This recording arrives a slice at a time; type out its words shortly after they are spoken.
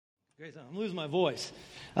Great. I'm losing my voice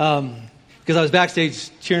because I was backstage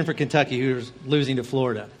cheering for Kentucky, who was losing to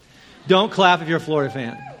Florida. Don't clap if you're a Florida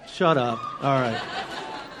fan. Shut up. All right.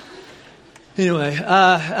 Anyway,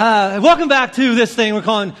 welcome back to this thing we're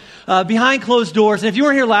calling Behind Closed Doors. And if you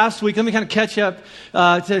weren't here last week, let me kind of catch up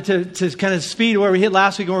to kind of speed where we hit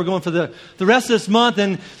last week and we're going for the rest of this month.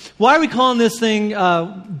 And why are we calling this thing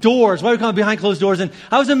doors? Why are we calling it Behind Closed Doors? And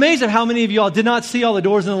I was amazed at how many of you all did not see all the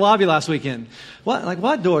doors in the lobby last weekend.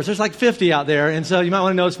 What doors? There's like 50 out there. And so you might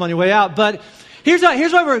want to notice them on your way out. But here's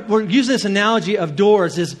why we're using this analogy of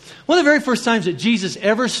doors. Is one of the very first times that Jesus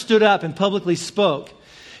ever stood up and publicly spoke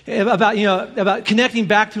about connecting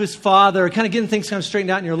back to his Father, kind of getting things kind of straightened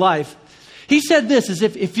out in your life. He said this, is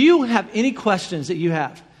if you have any questions that you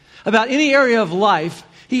have about any area of life,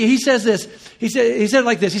 he says this, he said it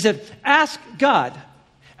like this, he said, ask God,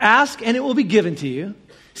 ask and it will be given to you,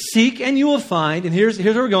 seek and you will find, and here's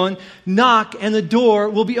where we're going, knock and the door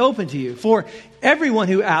will be open to you. For everyone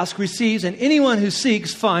who asks receives, and anyone who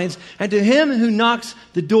seeks finds, and to him who knocks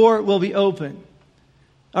the door will be open.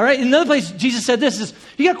 All right. In another place, Jesus said this: is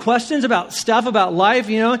you got questions about stuff about life.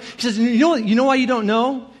 He says, you know why you don't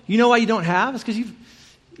know? You know why you don't have? It's because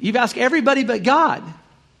you've asked everybody but God.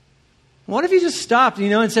 What if you just stopped,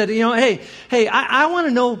 and said, hey, I want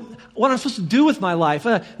to know what I'm supposed to do with my life,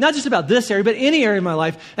 not just about this area, but any area of my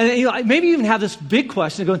life, and maybe you even have this big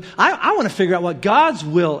question going, I want to figure out what God's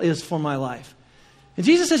will is for my life. And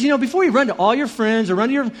Jesus says, before you run to all your friends or run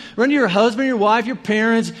to your husband, your wife, your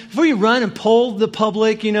parents, before you run and poll the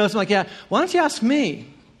public, something like that, why don't you ask me?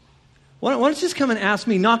 Why don't you just come and ask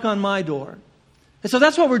me, knock on my door? And so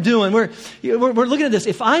that's what we're doing. We're looking at this.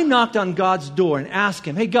 If I knocked on God's door and asked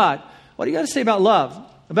him, hey, God, what do you got to say about love,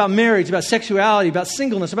 about marriage, about sexuality, about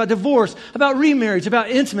singleness, about divorce, about remarriage, about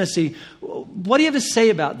intimacy? What do you have to say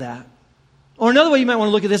about that? Or another way you might want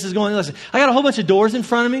to look at this is going, listen, I got a whole bunch of doors in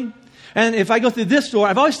front of me. And if I go through this door,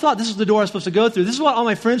 I've always thought this is the door I'm supposed to go through. This is what all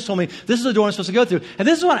my friends told me. This is the door I'm supposed to go through. And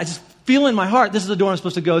this is what I just feel in my heart. This is the door I'm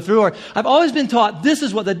supposed to go through. Or I've always been taught this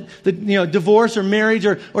is what the divorce or marriage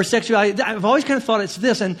or sexuality. I've always kind of thought it's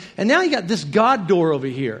this. And now you got this God door over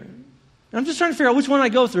here. And I'm just trying to figure out which one I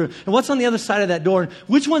go through and what's on the other side of that door. And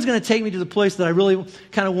which one's going to take me to the place that I really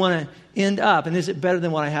kind of want to end up, and is it better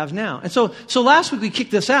than what I have now? And so last week we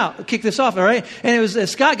kicked this off, all right? And it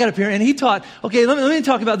was Scott got up here and he taught, okay, let me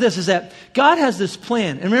talk about this, is that God has this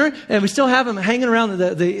plan. And remember, and we still have him hanging around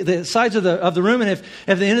the sides of the room, and if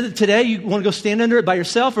at the end of today you want to go stand under it by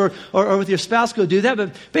yourself or with your spouse, go do that.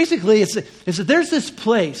 But basically it's that there's this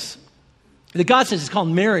place that God says is called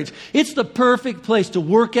marriage. It's the perfect place to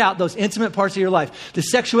work out those intimate parts of your life, the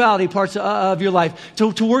sexuality parts of your life,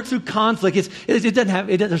 to work through conflict.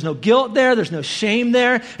 There's no guilt there, there's no shame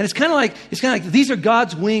there, and it's kind of like these are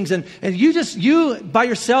God's wings, and you by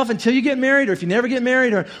yourself until you get married, or if you never get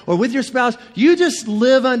married, or with your spouse, you just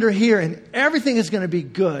live under here, and everything is going to be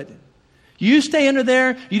good. You stay under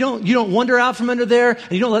there. You don't wander out from under there,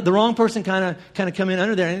 and you don't let the wrong person kind of come in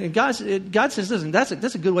under there. And God says, listen, that's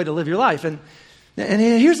a good way to live your life. And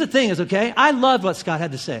here's the thing: is okay. I loved what Scott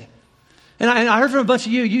had to say, and I heard from a bunch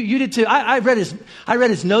of you. You did too. I read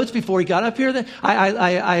his notes before he got up here.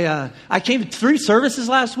 I came to 3 services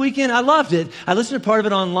last weekend. I loved it. I listened to part of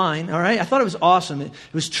it online. All right, I thought it was awesome. It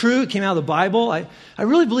was true. It came out of the Bible. I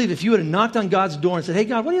really believe if you would have knocked on God's door and said, hey,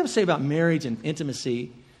 God, what do you have to say about marriage and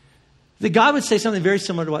intimacy? That God would say something very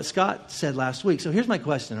similar to what Scott said last week. So here's my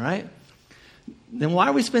question, all right? Then why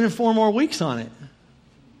are we spending 4 more weeks on it?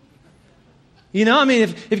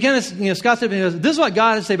 If kind of, Scott said, this is what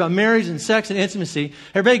God has to say about marriage and sex and intimacy.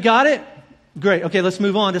 Everybody got it? Great. Okay, let's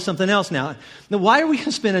move on to something else now. Now, why are we going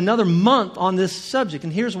to spend another month on this subject?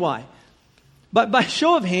 And here's why. But by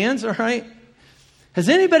show of hands, all right, has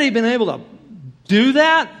anybody been able to do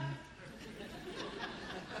that?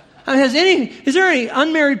 I mean, is there any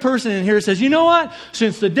unmarried person in here that says, you know what?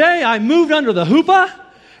 Since the day I moved under the hoopah,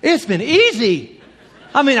 it's been easy.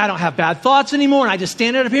 I mean, I don't have bad thoughts anymore, and I just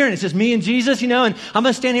stand up here, and it's just me and Jesus, and I'm going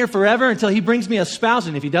to stand here forever until he brings me a spouse.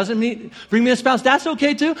 And if he doesn't bring me a spouse, that's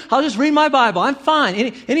okay too. I'll just read my Bible. I'm fine.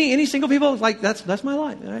 Any single people, that's my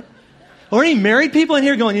life, all right? Or any married people in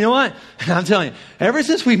here going, you know what? I'm telling you, ever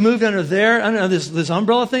since we moved under this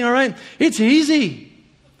umbrella thing, all right, it's easy.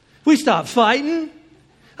 We stopped fighting.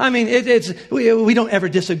 I mean, we don't ever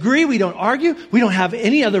disagree. We don't argue. We don't have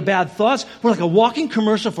any other bad thoughts. We're like a walking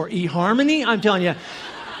commercial for eHarmony, I'm telling you.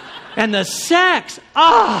 And the sex,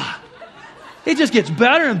 it just gets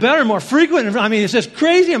better and better and more frequent. I mean, it's just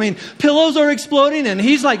crazy. I mean, pillows are exploding, and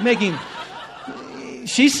he's like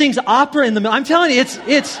she sings opera in the middle. I'm telling you,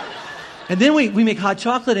 it's, and then we make hot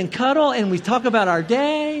chocolate and cuddle, and we talk about our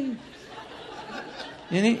day.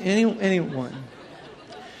 Anyone.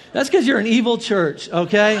 That's because you're an evil church,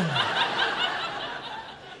 okay?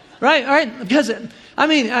 Right? Because, I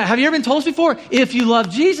mean, have you ever been told this before? If you love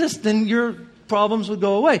Jesus, then your problems would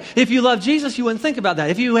go away. If you love Jesus, you wouldn't think about that.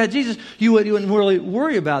 If you had Jesus, you wouldn't really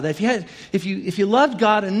worry about that. If you loved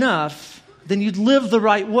God enough, then you'd live the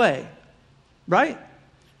right way, right?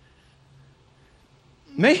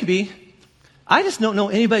 Maybe. I just don't know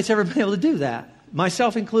anybody that's ever been able to do that,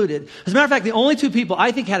 myself included. As a matter of fact, the only two people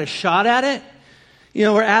I think had a shot at it,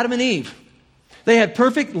 were Adam and Eve. They had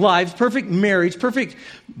perfect lives, perfect marriage, perfect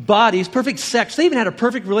bodies, perfect sex. They even had a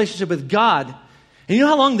perfect relationship with God. And you know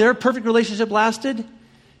how long their perfect relationship lasted?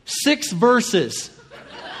 6 verses.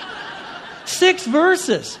 6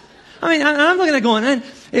 verses. I mean, I'm looking at going, man,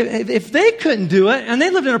 if they couldn't do it, and they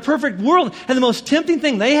lived in a perfect world, and the most tempting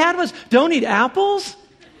thing they had was, don't eat apples?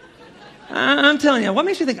 I'm telling you, what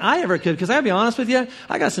makes you think I ever could? Because I'll be honest with you,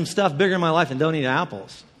 I got some stuff bigger in my life than don't eat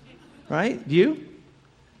apples. Right? You?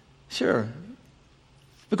 Sure.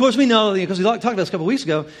 Of course, we know, because we talked about this a couple of weeks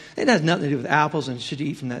ago, it has nothing to do with apples and should you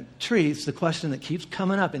eat from that tree. It's the question that keeps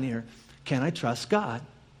coming up in here. Can I trust God?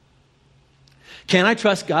 Can I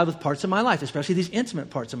trust God with parts of my life, especially these intimate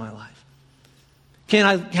parts of my life? Can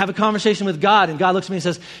I have a conversation with God and God looks at me and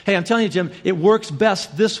says, hey, I'm telling you, Jim, it works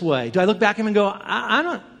best this way. Do I look back at him and go, I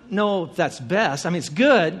don't know if that's best. I mean, it's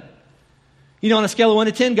good. On a scale of 1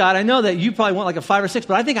 to 10, God, I know that you probably want like a 5 or 6,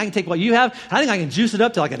 but I think I can take what you have. I think I can juice it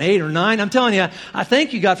up to like an 8 or 9. I'm telling you, I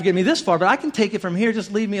thank you, God, for getting me this far, but I can take it from here.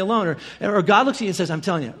 Just leave me alone. Or God looks at you and says, I'm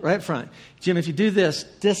telling you, right up front, Jim, if you do this,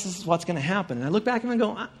 this is what's going to happen. And I look back at him and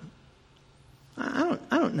go, I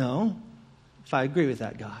don't know if I agree with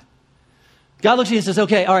that, God. God looks at you and says,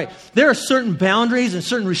 okay, all right, there are certain boundaries and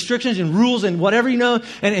certain restrictions and rules and whatever,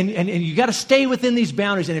 and you got to stay within these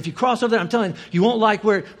boundaries. And if you cross over there, I'm telling you, you won't like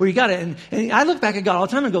where you got it. And I look back at God all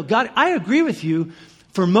the time and go, God, I agree with you.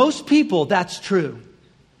 For most people, that's true.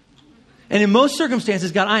 And in most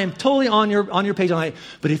circumstances, God, I am totally on your page.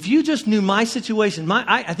 But if you just knew my situation,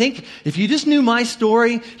 I think if you just knew my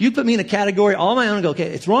story, you put me in a category all my own and go,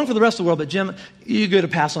 okay, it's wrong for the rest of the world, but Jim, you go to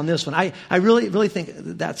pass on this one. I really, really think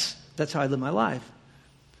that's how I live my life.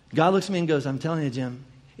 God looks at me and goes, I'm telling you, Jim,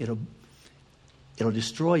 it'll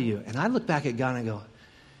destroy you. And I look back at God and I go,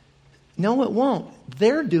 no, it won't.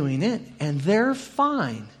 They're doing it and they're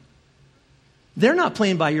fine. They're not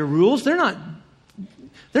playing by your rules. They're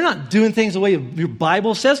not doing things the way your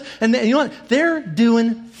Bible says. And you know what? They're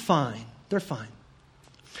doing fine. They're fine.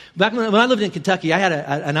 Back when I lived in Kentucky, I had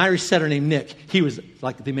an Irish setter named Nick. He was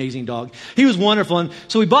like the amazing dog. He was wonderful. And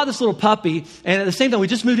so we bought this little puppy. And at the same time, we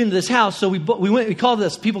just moved into this house. So we called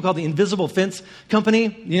this, people called the Invisible Fence Company.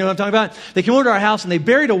 You know what I'm talking about? They came over to our house and they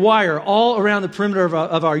buried a wire all around the perimeter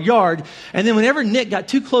of our yard. And then whenever Nick got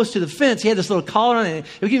too close to the fence, he had this little collar on it.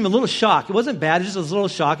 It would give him a little shock. It wasn't bad. It was just a little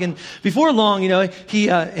shock. And before long, he,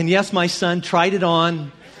 and yes, my son tried it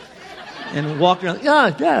on and walked around.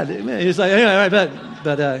 Dad. He's like, yeah, all right,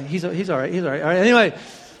 but he's all right. He's all right. All right. Anyway,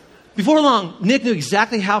 before long, Nick knew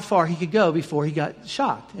exactly how far he could go before he got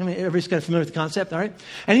shocked. I mean, everybody's kind of familiar with the concept, all right?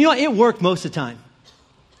 And it worked most of the time.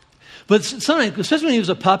 But sometimes, especially when he was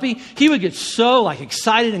a puppy, he would get so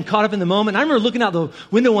excited and caught up in the moment. I remember looking out the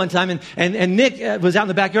window one time, and Nick was out in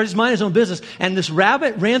the backyard, just minding his own business, and this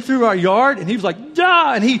rabbit ran through our yard, and he was like,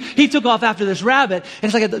 "Duh!" And he took off after this rabbit.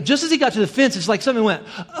 And it's like just as he got to the fence, it's like something went,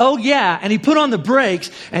 "Oh yeah!" And he put on the brakes,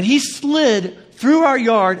 and he slid through our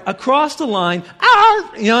yard, across the line,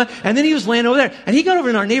 and then he was laying over there, and he got over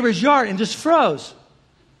in our neighbor's yard and just froze.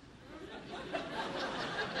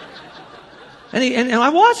 And I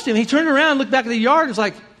watched him. He turned around, looked back at the yard, and was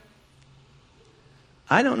like,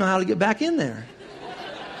 I don't know how to get back in there.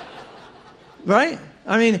 Right?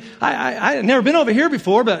 I mean, I had never been over here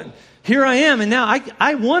before, but here I am, and now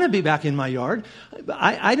I want to be back in my yard.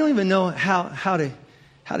 I don't even know how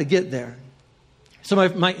to get there. So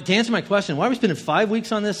to answer my question, why are we spending 5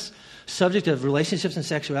 weeks on this subject of relationships and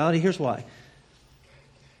sexuality? Here's why.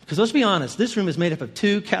 Because let's be honest, this room is made up of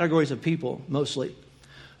 2 categories of people, mostly.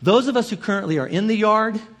 Those of us who currently are in the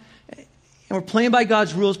yard, and we're playing by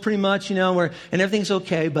God's rules pretty much, and everything's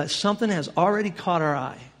okay, but something has already caught our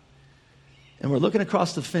eye. And we're looking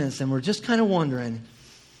across the fence, and we're just kind of wondering,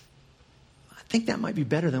 I think that might be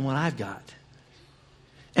better than what I've got.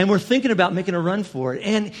 And we're thinking about making a run for it.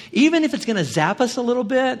 And even if it's going to zap us a little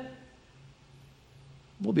bit,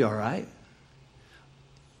 we'll be all right.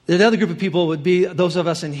 The other group of people would be those of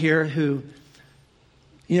us in here who,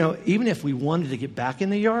 even if we wanted to get back in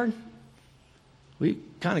the yard, we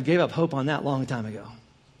kind of gave up hope on that a long time ago.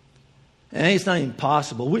 And it's not even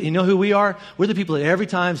possible. You know who we are? We're the people that every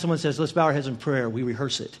time someone says, let's bow our heads in prayer, we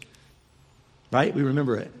rehearse it. right? We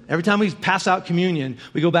remember it. Every time we pass out communion,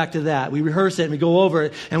 we go back to that. We rehearse it and we go over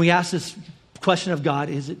it and we ask this question of God,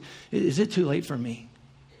 is it too late for me?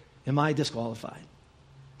 Am I disqualified?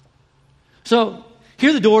 So here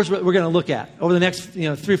are the doors we're going to look at over the next 3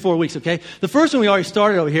 or 4 weeks, okay? The first one we already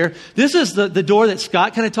started over here. This is the door that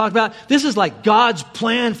Scott kind of talked about. This is like God's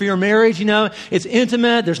plan for your marriage, It's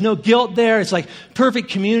intimate. There's no guilt there. It's like perfect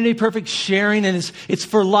community, perfect sharing, and it's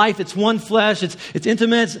for life. It's one flesh. It's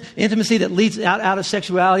intimate. It's intimacy that leads out of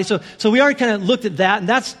sexuality. So we already kind of looked at that, and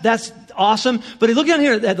that's awesome. But look down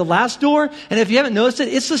here at the last door, and if you haven't noticed it,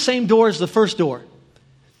 it's the same door as the first door,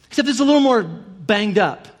 except it's a little more banged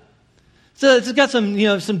up. So it's got some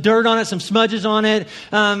dirt on it, some smudges on it.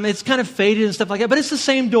 It's kind of faded and stuff like that, but it's the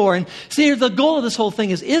same door. And see, the goal of this whole thing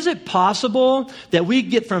is it possible that we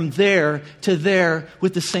get from there to there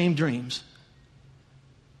with the same dreams?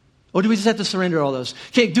 Or do we just have to surrender all those?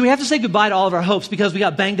 Okay, do we have to say goodbye to all of our hopes because we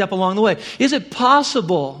got banged up along the way? Is it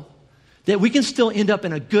possible that we can still end up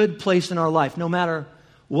in a good place in our life no matter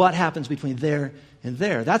what happens between there and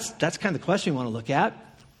there? That's kind of the question we want to look at.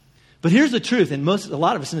 But here's the truth, and a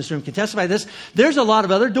lot of us in this room can testify to this. There's a lot of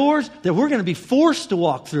other doors that we're going to be forced to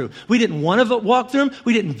walk through. We didn't want to walk through them.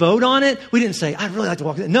 We didn't vote on it. We didn't say, I'd really like to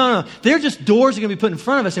walk through them. No. They're just doors that are going to be put in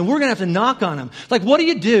front of us, and we're going to have to knock on them. Like, what do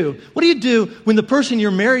you do? What do you do when the person you're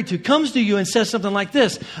married to comes to you and says something like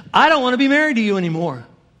this? I don't want to be married to you anymore.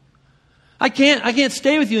 I can't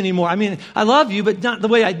stay with you anymore. I mean, I love you, but not the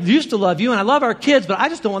way I used to love you. And I love our kids, but I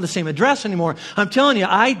just don't want the same address anymore. I'm telling you,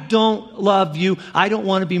 I don't love you. I don't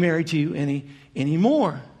want to be married to you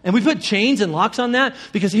anymore. And we put chains and locks on that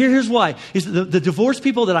because here's why. Is the divorced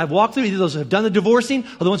people that I've walked through, either those who have done the divorcing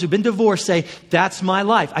or the ones who've been divorced, say, that's my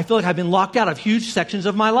life. I feel like I've been locked out of huge sections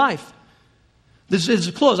of my life. This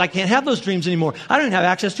is closed. I can't have those dreams anymore. I don't have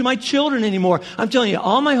access to my children anymore. I'm telling you,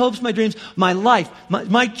 all my hopes, my dreams, my life,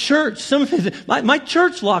 my church, my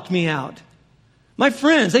church locked me out. My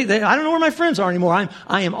friends, I don't know where my friends are anymore.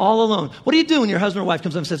 I am all alone. What do you do when your husband or wife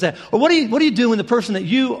comes up and says that? Or what do you do when the person that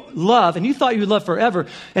you love and you thought you would love forever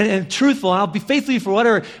and truthful and I'll be faithful to you for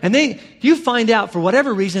whatever, and you find out for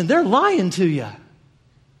whatever reason they're lying to you.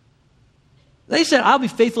 They said, I'll be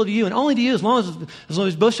faithful to you and only to you as long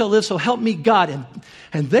as both shall live, so help me God.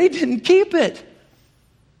 And they didn't keep it.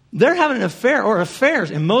 They're having an affair or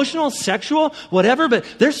affairs, emotional, sexual, whatever, but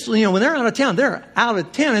when they're out of town, they're out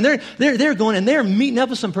of town and they're going and they're meeting up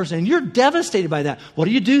with some person and you're devastated by that. What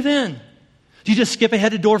do you do then? Do you just skip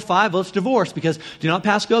ahead to door 5? Well, it's divorce because do not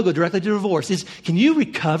pass go directly to divorce. Can you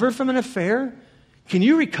recover from an affair? Can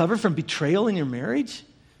you recover from betrayal in your marriage?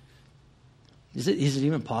 Is it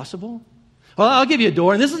even possible? Well, I'll give you a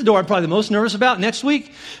door, and this is the door I'm probably the most nervous about next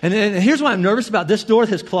week. And here's why I'm nervous about this door,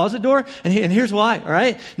 this closet door, and here's why, all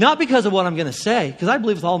right? Not because of what I'm going to say, because I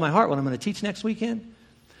believe with all my heart what I'm going to teach next weekend,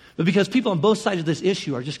 but because people on both sides of this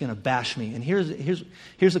issue are just going to bash me. And here's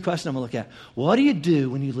the question I'm going to look at. What do you do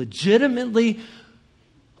when you legitimately,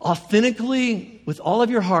 authentically, with all of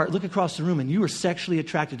your heart, look across the room and you are sexually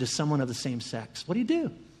attracted to someone of the same sex? What do you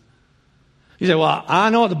do? You say, well, I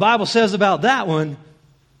know what the Bible says about that one.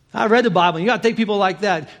 I read the Bible, and you got to take people like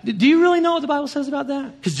that. Do you really know what the Bible says about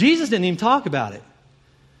that? Because Jesus didn't even talk about it.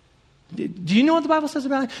 Do you know what the Bible says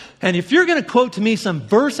about it? And if you're going to quote to me some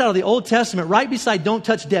verse out of the Old Testament right beside don't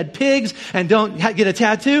touch dead pigs and don't get a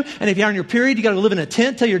tattoo, and if you're on your period, you got to live in a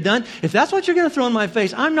tent till you're done. If that's what you're going to throw in my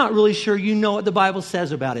face, I'm not really sure you know what the Bible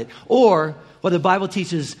says about it or what the Bible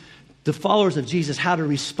teaches the followers of Jesus how to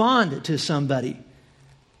respond to somebody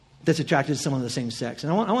that's attracted to someone of the same sex.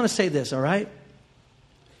 And I want to say this, all right?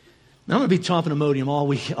 Now, I'm going to be chomping Imodium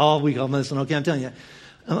all week on this one, okay? I'm telling you.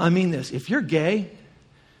 I mean this. If you're gay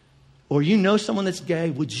or you know someone that's gay,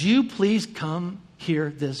 would you please come here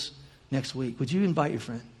this next week? Would you invite your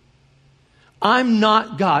friend? I'm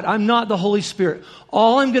not God. I'm not the Holy Spirit.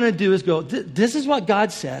 All I'm going to do is go, this is what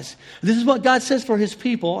God says. This is what God says for his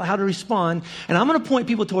people, how to respond. And I'm going to point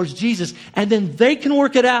people towards Jesus, and then they can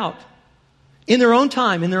work it out in their own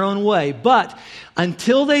time, in their own way. But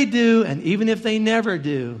until they do, and even if they never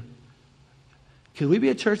do, could we be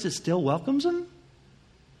a church that still welcomes them?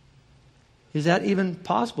 Is that even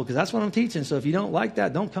possible? Because that's what I'm teaching. So if you don't like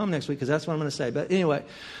that, don't come next week because that's what I'm going to say. But anyway,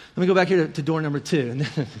 let me go back here to door number 2.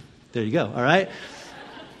 There you go. All right.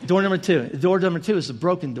 Door number 2. Door number 2 is the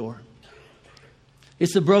broken door.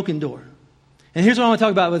 It's the broken door. And here's what I want to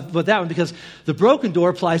talk about with that one, because the broken door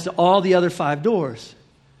applies to all the other 5 doors.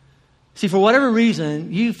 See, for whatever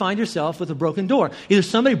reason, you find yourself with a broken door. Either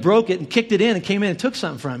somebody broke it and kicked it in and came in and took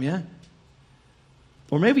something from you,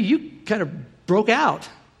 or maybe you kind of broke out.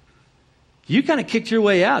 You kind of kicked your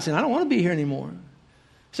way out, saying, I don't want to be here anymore.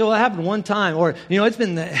 So well, it happened one time, or, it's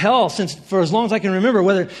been hell for as long as I can remember,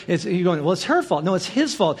 whether you're going, well, it's her fault. No, it's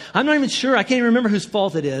his fault. I'm not even sure. I can't even remember whose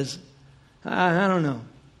fault it is. I don't know.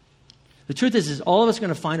 The truth is all of us are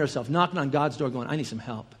going to find ourselves knocking on God's door going, I need some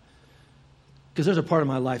help. Because there's a part of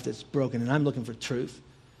my life that's broken, and I'm looking for truth.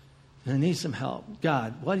 And I need some help.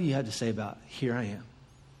 God, what do you have to say about it? Here I am.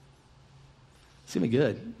 It's going to be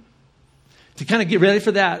good. To kind of get ready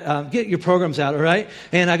for that, get your programs out, all right?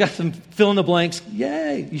 And I got some fill in the blanks.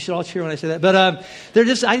 Yay! You should all cheer when I say that. But I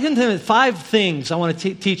didn't think of 5 things I want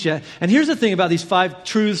to teach you. And here's the thing about these 5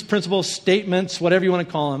 truths, principles, statements, whatever you want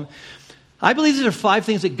to call them. I believe these are 5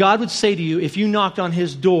 things that God would say to you if you knocked on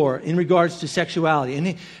his door in regards to sexuality. And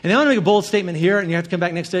I want to make a bold statement here, and you have to come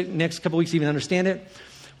back next couple weeks to even understand it.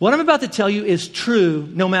 What I'm about to tell you is true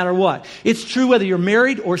no matter what. It's true whether you're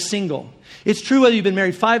married or single. It's true whether you've been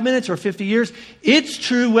married 5 minutes or 50 years. It's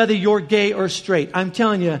true whether you're gay or straight. I'm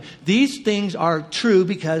telling you, these things are true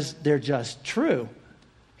because they're just true.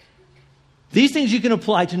 These things you can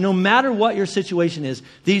apply to no matter what your situation is.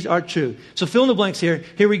 These are true. So fill in the blanks here.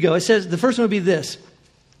 Here we go. It says, the first one would be this.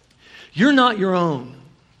 You're not your own.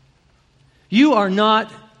 You are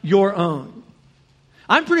not your own.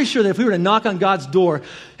 I'm pretty sure that if we were to knock on God's door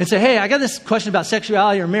and say, hey, I got this question about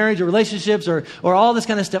sexuality or marriage or relationships or all this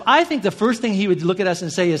kind of stuff, I think the first thing he would look at us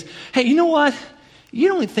and say is, hey, you know what? You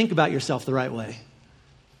don't think about yourself the right way.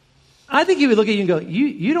 I think he would look at you and go,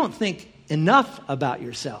 you don't think enough about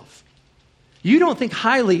yourself. You don't think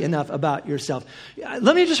highly enough about yourself.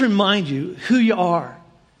 Let me just remind you who you are.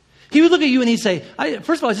 He would look at you and he'd say,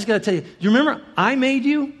 first of all, I just got to tell you, you remember I made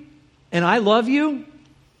you and I love you?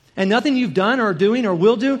 And nothing you've done or doing or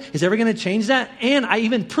will do is ever going to change that. And I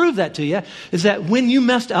even proved that to you, is that when you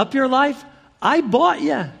messed up your life, I bought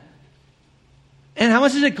you. And how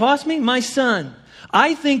much did it cost me? My son.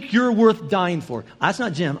 I think you're worth dying for. That's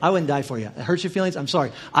not Jim. I wouldn't die for you. It hurts your feelings? I'm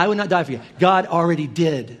sorry. I would not die for you. God already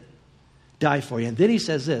did die for you. And then he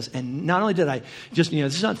says this, and not only did I just,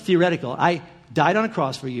 this is not theoretical. I died on a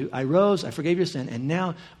cross for you. I rose. I forgave your sin. And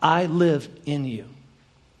now I live in you.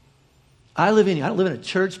 I live in you. I don't live in a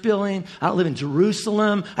church building. I don't live in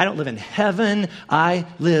Jerusalem. I don't live in heaven. I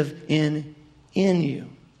live in you.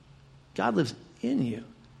 God lives in you.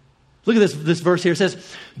 Look at this verse here. It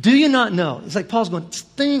says, do you not know? It's like Paul's going,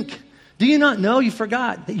 think. Do you not know? You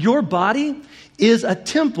forgot that your body is a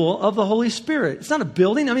temple of the Holy Spirit. It's not a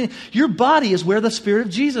building. I mean, your body is where the Spirit of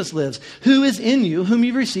Jesus lives, who is in you, whom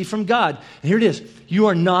you've received from God. And here it is. You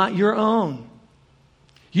are not your own.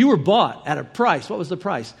 You were bought at a price. What was the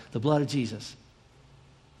price? The blood of Jesus.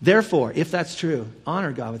 Therefore, if that's true,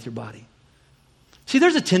 honor God with your body. See,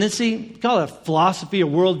 there's a tendency, call it a philosophy, a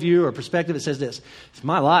worldview, or a perspective that says this. It's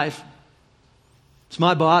my life. It's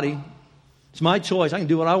my body. It's my choice. I can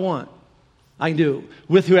do what I want. I can do it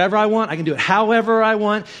with whoever I want. I can do it however I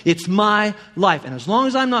want. It's my life. And as long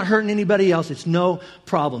as I'm not hurting anybody else, it's no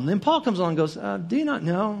problem. Then Paul comes along and goes, do you not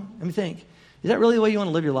know? Let me think. Is that really the way you want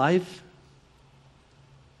to live your life?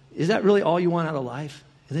 Is that really all you want out of life?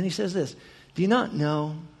 And then he says this, do you not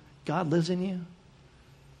know God lives in you?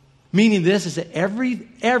 Meaning this is that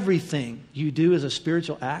everything you do is a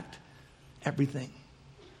spiritual act. Everything.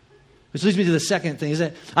 Which leads me to the second thing, is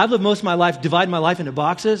that I've lived most of my life, divided my life into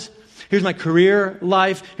boxes. Here's my career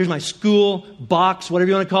life. Here's my school box, whatever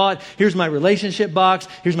you want to call it. Here's my relationship box.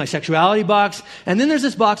 Here's my sexuality box. And then there's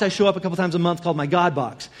this box I show up a couple times a month called my God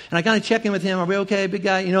box. And I kind of check in with him. Are we okay, big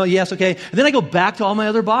guy? Yes, okay. And then I go back to all my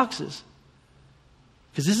other boxes.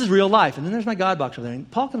 Because this is real life. And then there's my God box over there. And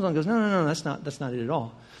Paul comes on and goes, no, that's not it at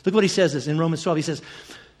all. Look what he says this in Romans 12. He says,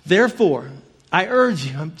 therefore, I urge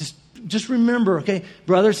you, just remember, okay,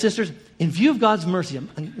 brothers, sisters, in view of God's mercy,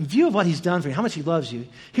 in view of what he's done for you, how much he loves you,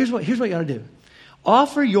 here's what you got to do.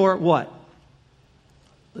 Offer your what?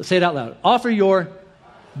 Let's say it out loud. Offer your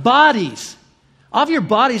bodies. Offer your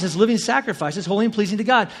bodies as living sacrifices, holy and pleasing to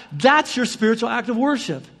God. That's your spiritual act of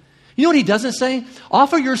worship. You know what he doesn't say?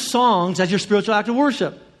 Offer your songs as your spiritual act of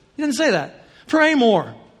worship. He doesn't say that. Pray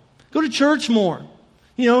more. Go to church more.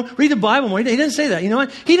 Read the Bible more. He doesn't say that. You know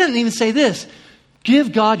what? He doesn't even say this.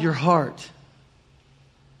 Give God your heart.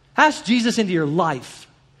 Ask Jesus into your life.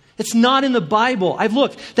 It's not in the Bible. I've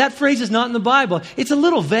looked. That phrase is not in the Bible. It's a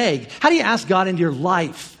little vague. How do you ask God into your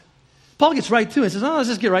life? Paul gets right to it. He says, let's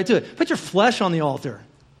just get right to it. Put your flesh on the altar.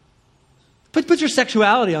 Put your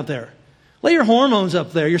sexuality up there. Lay your hormones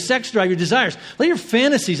up there, your sex drive, your desires. Lay your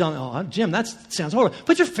fantasies on. Jim, that sounds horrible.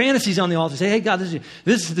 Put your fantasies on the altar. Say, hey, God,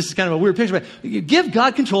 this is kind of a weird picture, but you give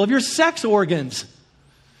God control of your sex organs.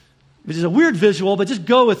 Which is a weird visual, but just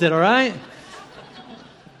go with it, all right?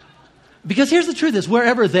 Because here's the truth is,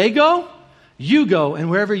 wherever they go, you go. And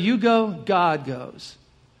wherever you go, God goes.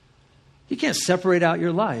 You can't separate out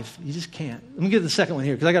your life. You just can't. Let me get the second one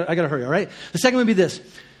here because I got to hurry, all right? The second one would be this.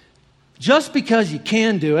 Just because you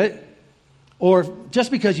can do it or just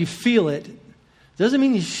because you feel it doesn't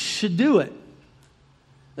mean you should do it.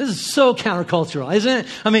 This is so countercultural, isn't it?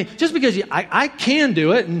 I mean, just because I can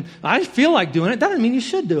do it and I feel like doing it, that doesn't mean you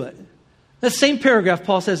should do it. That same paragraph,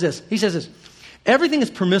 Paul says this. He says this, everything is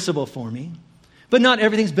permissible for me, but not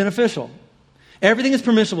everything's beneficial. Everything is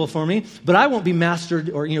permissible for me, but I won't be mastered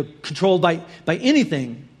or controlled by anything.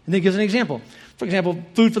 And then he gives an example. For example,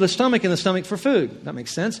 food for the stomach and the stomach for food. That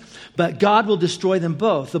makes sense. But God will destroy them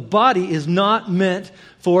both. The body is not meant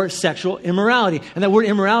for sexual immorality. And that word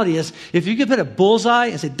immorality is, if you could put a bullseye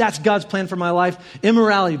and say, that's God's plan for my life,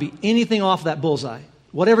 immorality would be anything off that bullseye.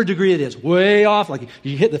 Whatever degree it is, way off, like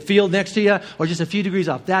you hit the field next to you, or just a few degrees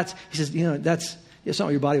off. He says, it's not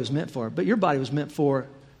what your body was meant for. But your body was meant for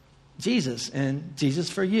Jesus and Jesus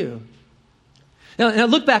for you. Now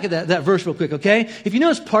look back at that verse real quick, okay? If you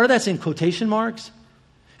notice, part of that's in quotation marks.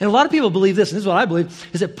 And a lot of people believe this, and this is what I believe,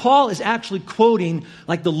 is that Paul is actually quoting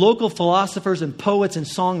like the local philosophers and poets and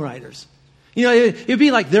songwriters. It'd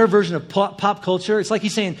be like their version of pop culture. It's like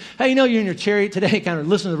he's saying, hey, you're in your chariot today, kind of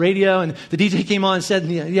listening to the radio, and the DJ came on and said,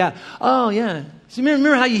 oh, yeah. So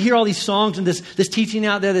remember how you hear all these songs and this teaching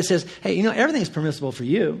out there that says, hey, everything's permissible for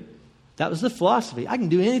you. That was the philosophy. I can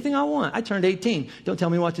do anything I want. I turned 18. Don't tell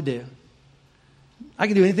me what to do. I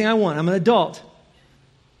can do anything I want. I'm an adult.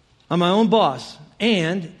 I'm my own boss.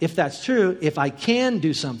 And if that's true, if I can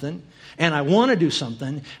do something, and I want to do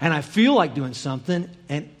something, and I feel like doing something,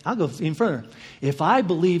 and I'll go even further. If I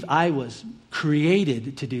believe I was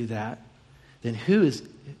created to do that, then who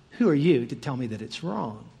are you to tell me that it's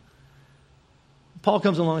wrong? Paul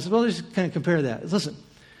comes along and says, well, let's just kind of compare that. Listen,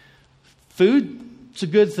 food, it's a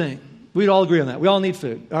good thing. We'd all agree on that. We all need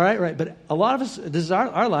food. All right, right. But a lot of us, this is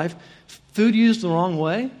our life, food used the wrong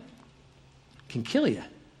way can kill you.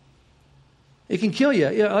 It can kill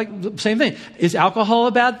you. Same thing. Is alcohol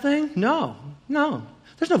a bad thing? No.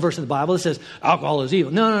 There's no verse in the Bible that says alcohol is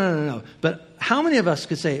evil. No. But how many of us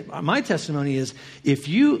could say, my testimony is, if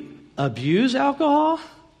you abuse alcohol,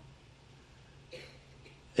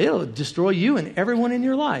 it'll destroy you and everyone in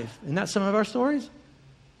your life. Isn't that some of our stories?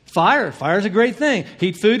 Fire's a great thing.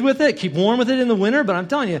 Heat food with it, keep warm with it in the winter, but I'm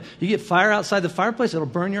telling you, you get fire outside the fireplace, it'll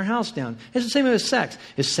burn your house down. It's the same with sex.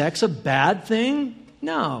 Is sex a bad thing?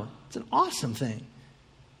 No, it's an awesome thing.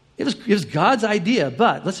 It was God's idea,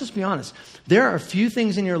 but let's just be honest. There are a few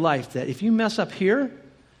things in your life that if you mess up here,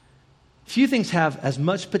 few things have as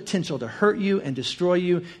much potential to hurt you and destroy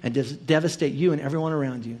you and devastate you and everyone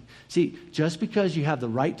around you. See, just because you have the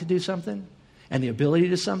right to do something and the ability to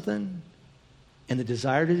do something and the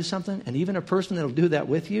desire to do something, and even a person that will do that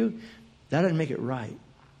with you, that doesn't make it right.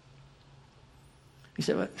 You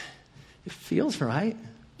say, well, it feels right.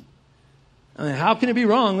 I mean, how can it be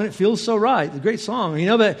wrong when it feels so right? It's a great song,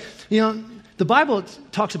 but the Bible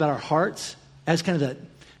talks about our hearts as kind of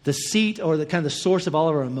the seat or the kind of the source of all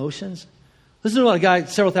of our emotions. Listen to what a guy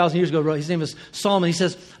several thousand years ago wrote. His name is Solomon. He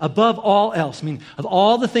says, above all else, of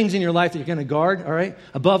all the things in your life that you're going to guard, all right,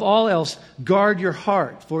 above all else, guard your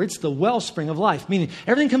heart, for it's the wellspring of life. Meaning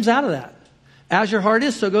everything comes out of that. As your heart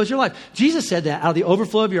is, so goes your life. Jesus said that out of the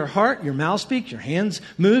overflow of your heart, your mouth speaks, your hands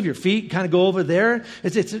move, your feet kind of go over there.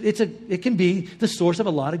 It can be the source of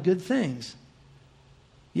a lot of good things.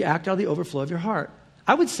 You act out of the overflow of your heart.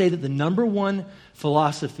 I would say that the number one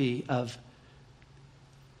philosophy of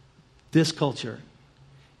this culture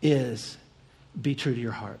is be true to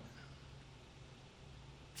your heart.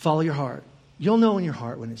 Follow your heart. You'll know in your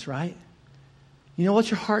heart when it's right. You know,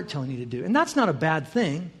 what's your heart telling you to do? And that's not a bad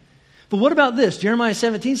thing. But what about this? Jeremiah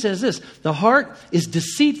 17 says this, the heart is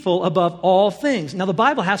deceitful above all things. Now the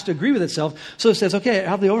Bible has to agree with itself. So it says, okay,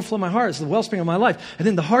 out of the overflow of my heart, it's the wellspring of my life. And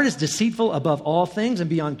then the heart is deceitful above all things and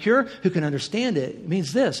beyond cure. Who can understand it? It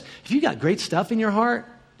means this, if you got great stuff in your heart,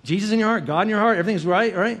 Jesus in your heart, God in your heart, everything's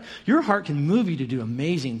right, all right? Your heart can move you to do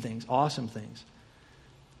amazing things, awesome things.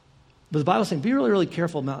 But the Bible's saying, be really, really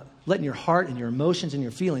careful about letting your heart and your emotions and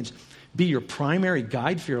your feelings be your primary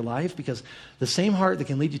guide for your life, because the same heart that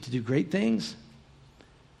can lead you to do great things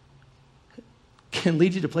can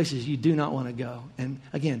lead you to places you do not want to go. And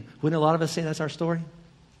again, wouldn't a lot of us say that's our story?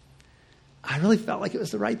 I really felt like it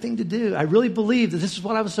was the right thing to do. I really believed that this is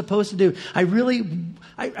what I was supposed to do. I really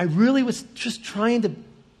was just trying to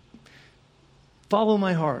follow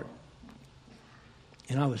my heart.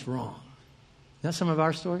 And I was wrong. Is that some of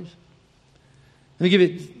our stories? Let me give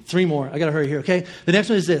you three more. I got to hurry here, okay? The next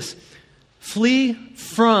one is this. Flee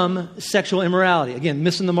from sexual immorality. Again,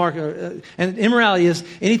 missing the mark. And immorality is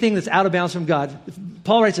anything that's out of bounds from God.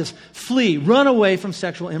 Paul writes this, flee, run away from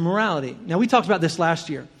sexual immorality. Now, we talked about this last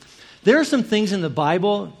year. There are some things in the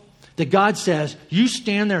Bible that God says, you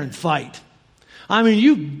stand there and fight. I mean,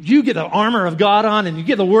 you get the armor of God on and you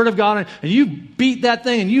get the word of God on and you beat that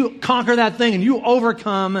thing and you conquer that thing and you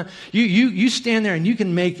overcome. You stand there and you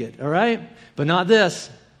can make it, all right? But not this.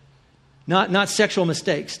 Not sexual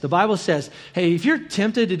mistakes. The Bible says, hey, if you're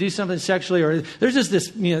tempted to do something sexually or there's just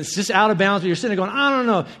this, it's just out of bounds, but you're sitting there going, I don't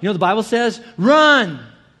know. You know what the Bible says? Run.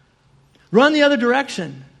 Run the other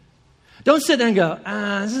direction. Don't sit there and go,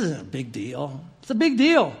 this isn't a big deal. It's a big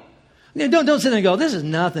deal. Don't sit there and go, this is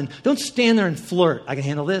nothing. Don't stand there and flirt. I can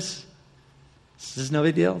handle this. This is no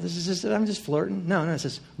big deal. I'm just flirting. No, it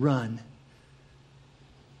says run.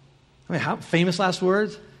 I mean, how famous last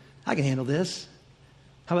words? I can handle this.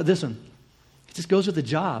 How about this one? It just goes with the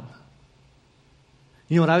job.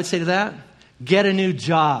 You know what I would say to that? Get a new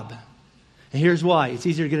job. And here's why. It's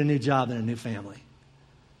easier to get a new job than a new family.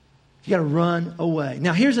 You got to run away.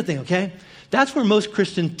 Now, here's the thing, okay? That's where most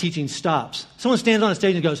Christian teaching stops. Someone stands on a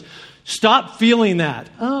stage and goes, stop feeling that.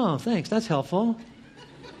 Oh, thanks. That's helpful.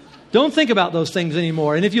 Don't think about those things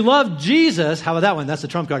anymore. And if you love Jesus, how about that one? That's the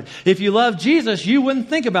trump card. If you love Jesus, you wouldn't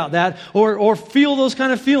think about that or feel those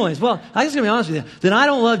kind of feelings. Well, I'm just going to be honest with you. Then I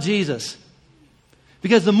don't love Jesus.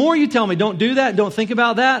 Because the more you tell me don't do that, don't think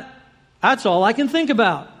about that, that's all I can think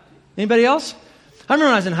about. Anybody else? I remember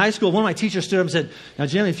when I was in high school, one of my teachers stood up and said, now,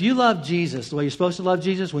 Jim, if you love Jesus the way you're supposed to love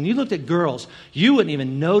Jesus, when you looked at girls, you wouldn't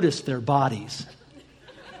even notice their bodies.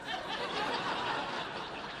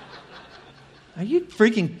 Are you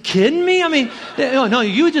freaking kidding me? I mean, no,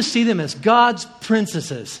 you would just see them as God's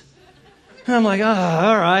princesses. And I'm like, oh,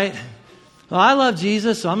 all right. Well, I love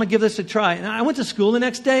Jesus, so I'm going to give this a try. And I went to school the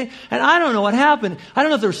next day, and I don't know what happened. I don't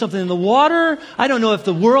know if there was something in the water. I don't know if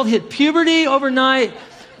the world hit puberty overnight.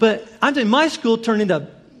 But I'm telling you, my school turned into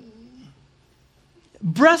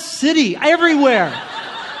breast city everywhere.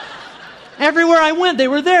 Everywhere I went, they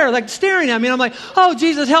were there, like staring at me. And I'm like, oh,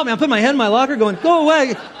 Jesus, help me. I put my head in my locker going, go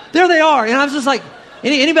away. There they are. And I was just like,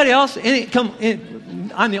 anybody else?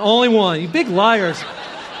 I'm the only one. You big liars.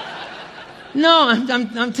 No,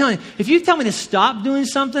 I'm telling you, if you tell me to stop doing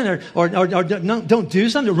something or don't do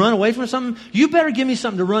something, to run away from something, you better give me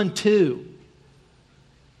something to run to.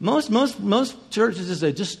 Most churches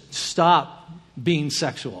say, just stop being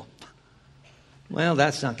sexual. Well,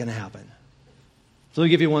 that's not going to happen. So let me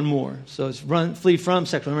give you one more. So it's flee from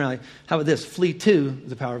sexual immorality. How about this? Flee to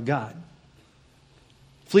the power of God.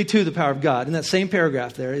 Flee to the power of God. In that same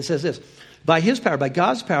paragraph there, it says this. By His power, by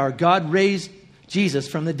God's power, God raised Jesus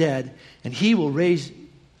from the dead, and He will raise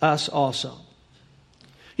us also.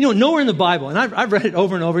 You know, nowhere in the Bible, and I've read it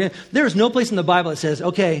over and over again, there is no place in the Bible that says,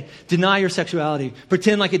 okay, deny your sexuality.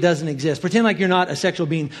 Pretend like it doesn't exist. Pretend like you're not a sexual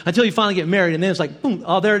being until you finally get married, and then it's like, boom,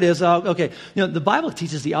 oh, there it is. Oh, okay. You know, the Bible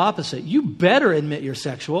teaches the opposite. You better admit you're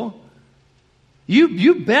sexual.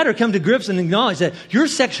 You better come to grips and acknowledge that your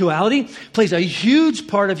sexuality plays a huge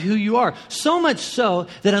part of who you are. So much so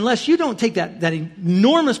that unless you don't take that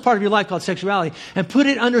enormous part of your life called sexuality and put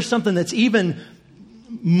it under something that's even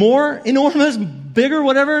more enormous, bigger,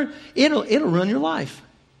 whatever, it'll run your life.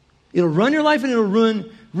 It'll run your life and it'll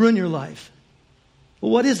ruin your life.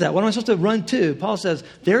 Well, what is that? What am I supposed to run to? Paul says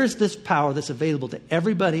there is this power that's available to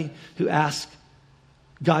everybody who asks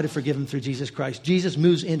God to forgive him through Jesus Christ. Jesus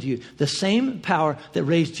moves into you. The same power that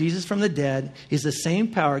raised Jesus from the dead is the same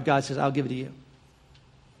power God says, I'll give it to you.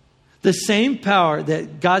 The same power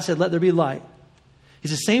that God said, let there be light,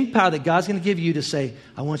 is the same power that God's going to give you to say,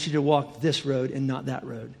 I want you to walk this road and not that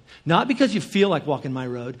road. Not because you feel like walking my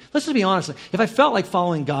road. Let's just be honest. If I felt like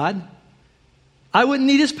following God, I wouldn't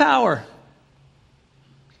need His power.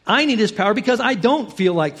 I need His power because I don't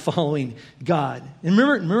feel like following God. And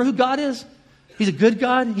remember who God is? He's a good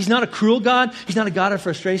God. He's not a cruel God. He's not a God of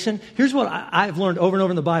frustration. Here's what I've learned over and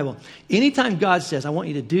over in the Bible. Anytime God says, I want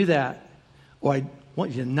you to do that, or I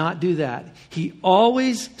want you to not do that, He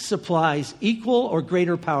always supplies equal or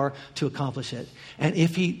greater power to accomplish it. And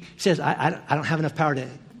if He says, I don't have enough power to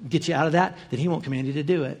get you out of that, then He won't command you to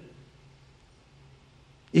do it.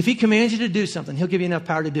 If He commands you to do something, He'll give you enough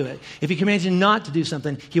power to do it. If He commands you not to do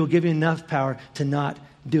something, He will give you enough power to not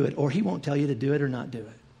do it. Or He won't tell you to do it or not do it.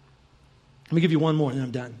 Let me give you one more and then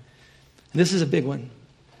I'm done. And this is a big one.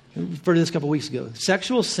 I referred to this a couple weeks ago.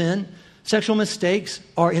 Sexual sin, sexual mistakes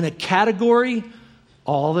are in a category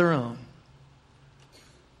all their own.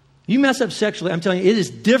 You mess up sexually, I'm telling you, it is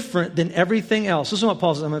different than everything else. Listen to what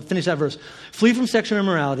Paul says. I'm going to finish that verse. Flee from sexual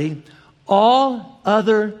immorality. All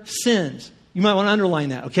other sins. You might want to underline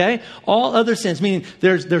that, okay? All other sins, meaning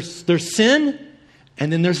there's sin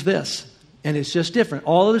and then there's this. And it's just different.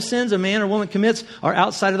 All other sins a man or woman commits are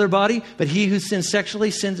outside of their body, but he who sins sexually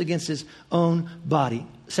sins against his own body.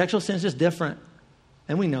 Sexual sin is just different.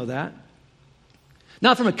 And we know that.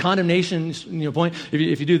 Not from a condemnation point.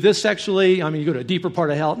 If you do this sexually, you go to a deeper part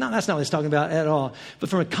of hell. No, that's not what it's talking about at all. But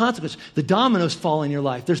from a consequence, the dominoes fall in your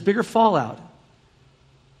life. There's bigger fallout.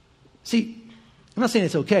 See, I'm not saying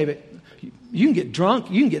it's okay, but you can get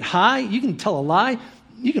drunk, you can get high, you can tell a lie,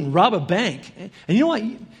 you can rob a bank. And you know what?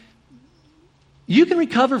 You can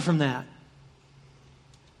recover from that.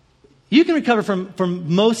 You can recover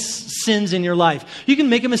from most sins in your life. You can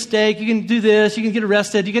make a mistake. You can do this. You can get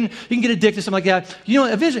arrested. You can get addicted, something like that.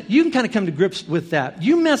 Eventually, you can kind of come to grips with that.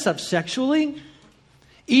 You mess up sexually,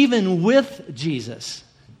 even with Jesus,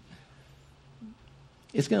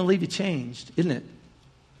 it's going to leave you changed, isn't it?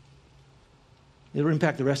 It'll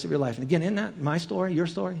impact the rest of your life. And again, isn't that my story, your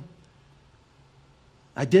story?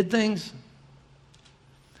 I did things.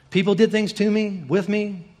 People did things to me, with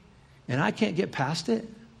me, and I can't get past it.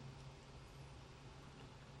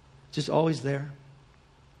 Just always there.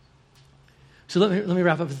 So let me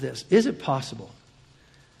wrap up with this. Is it possible?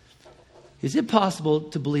 Is it possible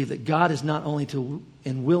to believe that God is not only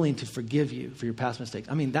and willing to forgive you for your past mistakes?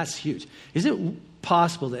 That's huge. Is it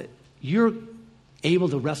possible that you're able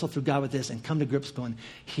to wrestle through God with this and come to grips going,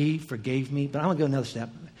 He forgave me? But I want to go another step.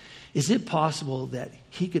 Is it possible that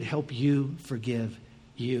He could help you forgive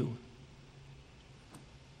you?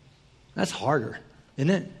 That's harder, isn't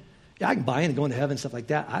it? Yeah, I can buy in and go into heaven and stuff like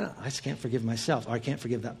that. I just can't forgive myself, or I can't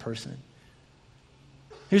forgive that person.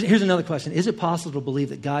 Here's another question. Is it possible to believe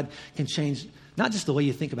that God can change not just the way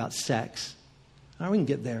you think about sex? We can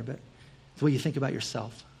get there, but the way you think about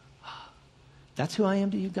yourself. That's who I am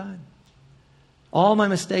to you, God. All my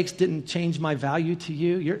mistakes didn't change my value to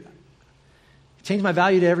you. It changed my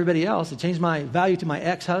value to everybody else. It changed my value to my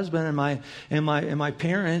ex-husband and my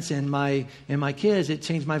parents and my kids. It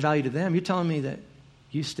changed my value to them. You're telling me that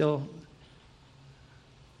you still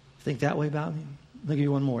think that way about me? Let me give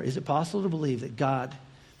you one more. Is it possible to believe that God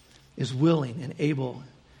is willing and able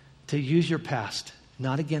to use your past,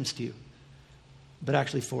 not against you, but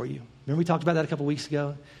actually for you? Remember we talked about that a couple weeks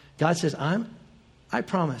ago? God says, I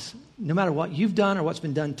promise, no matter what you've done or what's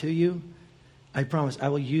been done to you, I promise I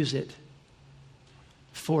will use it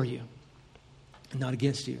for you and not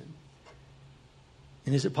against you.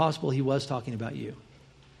 And is it possible He was talking about you?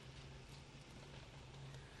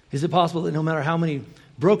 Is it possible that no matter how many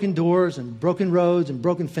broken doors and broken roads and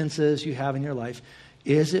broken fences you have in your life,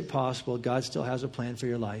 is it possible God still has a plan for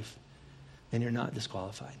your life and you're not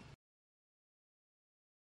disqualified?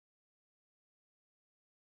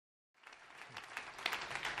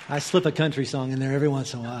 I slip a country song in there every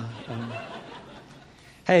once in a while.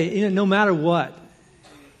 Hey, no matter what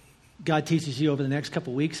God teaches you over the next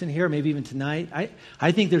couple weeks in here, maybe even tonight,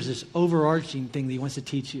 I think there's this overarching thing that He wants to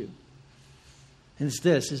teach you. And it's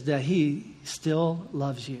this, is that He still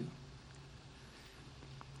loves you.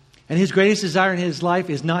 And His greatest desire in His life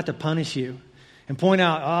is not to punish you and point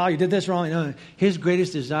out, you did this wrong. No, His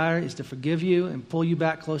greatest desire is to forgive you and pull you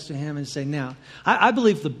back close to Him and say, now, I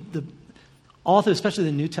believe all through, especially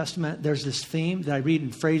the New Testament, there's this theme that I read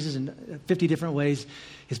in phrases in 50 different ways.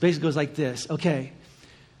 It basically goes like this. Okay,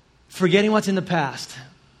 forgetting what's in the past.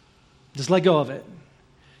 Just let go of it.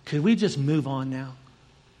 Could we just move on now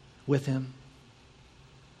with Him?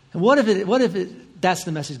 And what if that's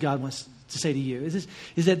the message God wants to say to you?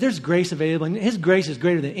 Is that there's grace available, and His grace is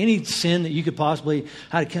greater than any sin that you could possibly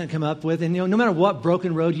come up with. And no matter what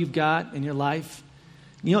broken road you've got in your life,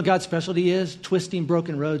 you know what God's specialty is? Twisting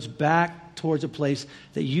broken roads back towards a place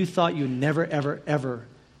that you thought you'd never, ever, ever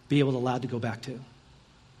be able to allow to go back to.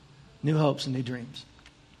 New hopes and new dreams.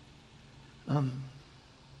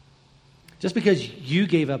 Just because you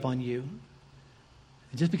gave up on you,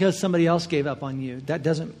 just because somebody else gave up on you, that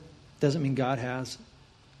doesn't mean God has.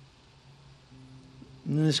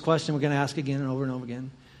 And then this question we're going to ask again and over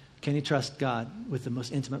again. Can you trust God with the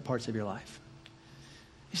most intimate parts of your life?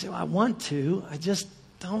 You say, well, I want to. I just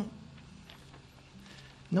don't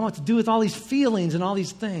know what to do with all these feelings and all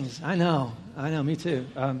these things. I know, me too.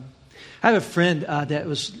 I have a friend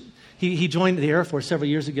he joined the Air Force several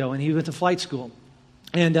years ago, and he went to flight school.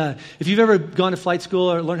 And if you've ever gone to flight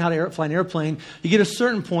school or learned how to fly an airplane, you get a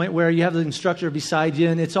certain point where you have the instructor beside you,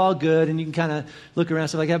 and it's all good, and you can kind of look around and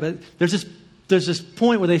stuff like that. But there's this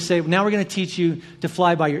point where they say, now we're going to teach you to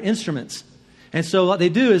fly by your instruments. And so what they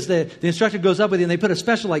do is the instructor goes up with you, and they put a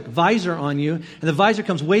special visor on you, and the visor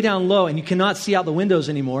comes way down low, and you cannot see out the windows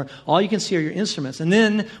anymore. All you can see are your instruments. And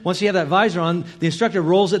then once you have that visor on, the instructor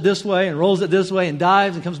rolls it this way and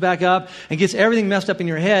dives and comes back up and gets everything messed up in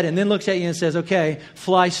your head, and then looks at you and says, okay,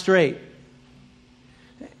 fly straight.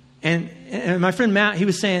 And my friend Matt, he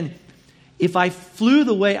was saying, if I flew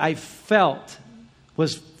the way I felt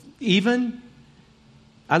was even,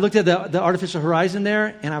 I looked at the artificial horizon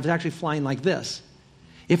there, and I was actually flying like this.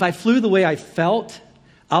 If I flew the way I felt,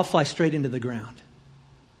 I'll fly straight into the ground.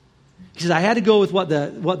 He says, I had to go with what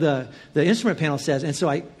the instrument panel says. And so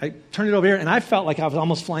I turned it over here, and I felt like I was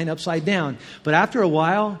almost flying upside down. But after a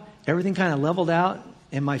while, everything kind of leveled out,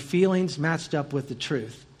 and my feelings matched up with the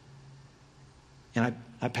truth. And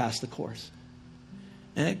I passed the course.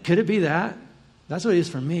 And could it be that? That's what it is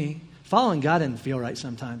for me. Following God doesn't feel right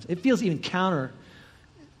sometimes. It feels even counter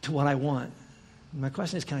to what I want. My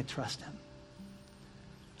question is, can I trust him?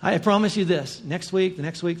 I promise you this, next week, the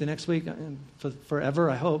next week, and forever,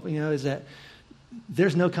 I hope, is that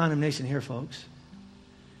there's no condemnation here, folks.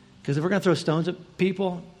 Because if we're going to throw stones at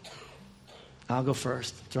people, I'll go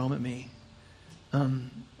first. Throw them at me.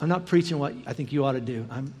 I'm not preaching what I think you ought to do.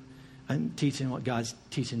 I'm teaching what God's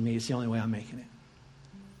teaching me. It's the only way I'm making it.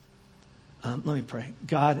 Let me pray.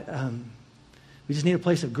 God, we just need a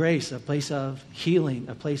place of grace, a place of healing,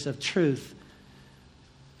 a place of truth.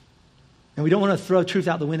 And we don't want to throw truth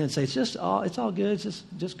out the window and say, it's all good, it's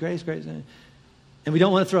just grace. And we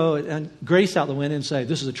don't want to throw grace out the window and say,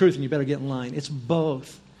 this is the truth and you better get in line. It's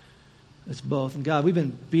both. It's both. And God, we've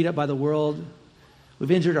been beat up by the world. We've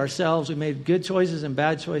injured ourselves. We've made good choices and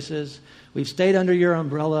bad choices. We've stayed under your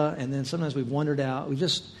umbrella, and then sometimes we've wandered out.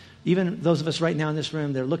 Even those of us right now in this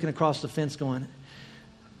room, they're looking across the fence going,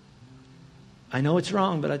 I know it's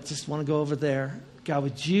wrong, but I just want to go over there. God,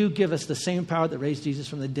 would you give us the same power that raised Jesus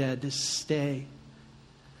from the dead to stay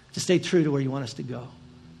true to where you want us to go?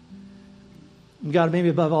 And God, maybe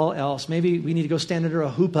above all else, maybe we need to go stand under a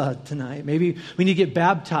chuppah tonight. Maybe we need to get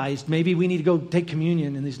baptized. Maybe we need to go take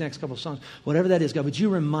communion in these next couple of songs. Whatever that is, God, would you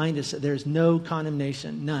remind us that there is no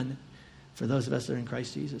condemnation, none, for those of us that are in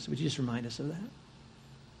Christ Jesus? Would you just remind us of that?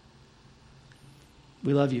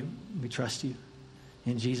 We love you. We trust you.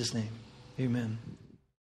 In Jesus' name, amen.